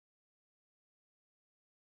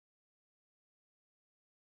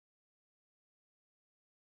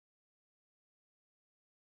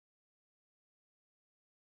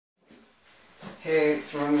Hey,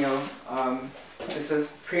 it's Romeo. This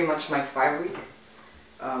is pretty much my 5-week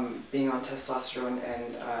being on testosterone,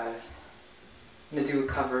 and I'm gonna do a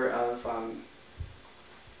cover of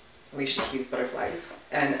Alicia's Butterflies.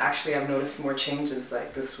 And actually I've noticed more changes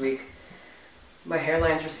like this week. My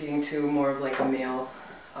hairline's receding to more of like a male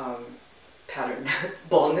pattern,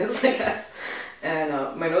 baldness I guess. And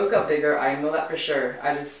my nose got bigger, I know that for sure.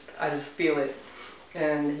 I just feel it.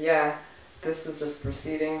 And yeah, this is just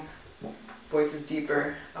receding. Voice is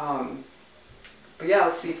deeper. But yeah,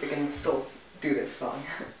 let's see if we can still do this song.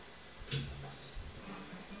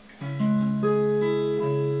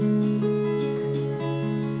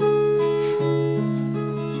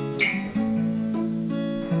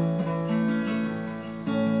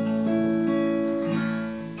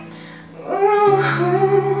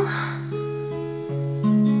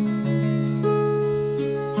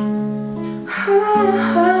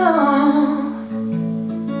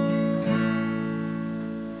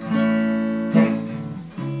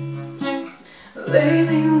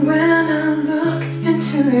 Lately when I look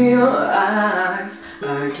into your eyes,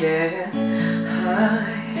 I get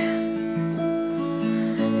high.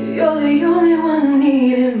 You're the only one I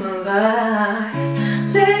need in my life.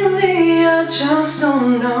 Lately I just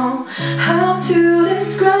don't know how to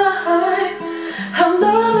describe how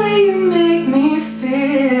lovely you make me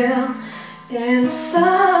feel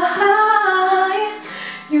inside.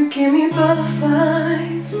 You give me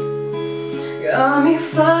butterflies, got me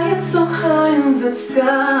flying so high in the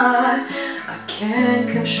sky. I can't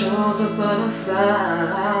control the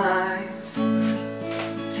butterflies.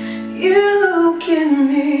 You give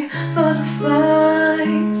me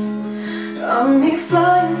butterflies, got me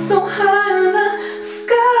flying so high in the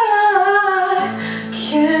sky.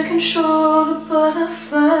 Can't control the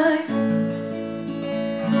butterflies.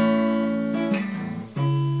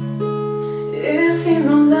 It's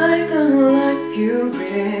even like the life you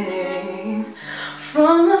bring.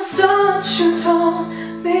 From the start you told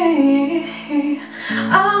me I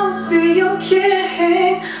would be your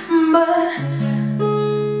king, but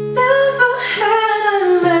never had I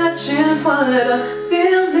imagined what a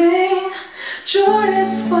feeling. Joy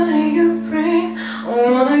is what you bring. I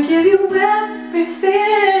wanna give you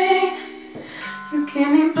everything. You give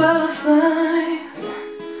me butterflies,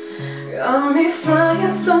 got me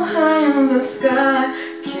flying so high in the sky.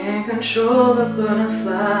 Can't control the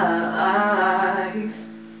butterflies.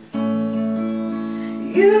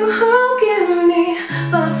 You give me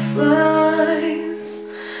butterflies,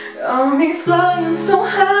 got me flying so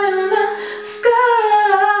high in the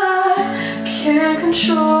sky. Can't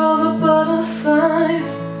control the butterflies.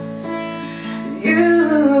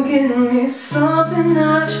 You give me something I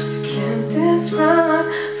just can't describe,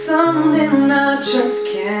 something I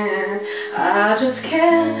just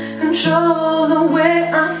can't control the way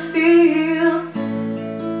I feel.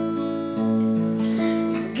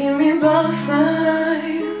 You give me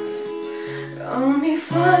butterflies, got me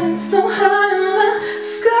flying so high in the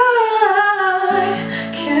sky.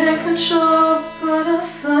 Can't control the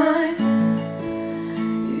butterflies.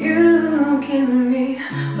 You give me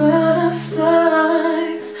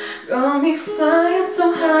butterflies, got me flying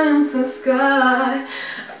so high in the sky.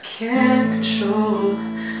 I can't control.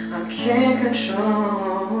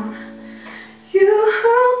 You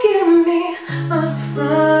give me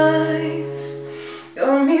butterflies.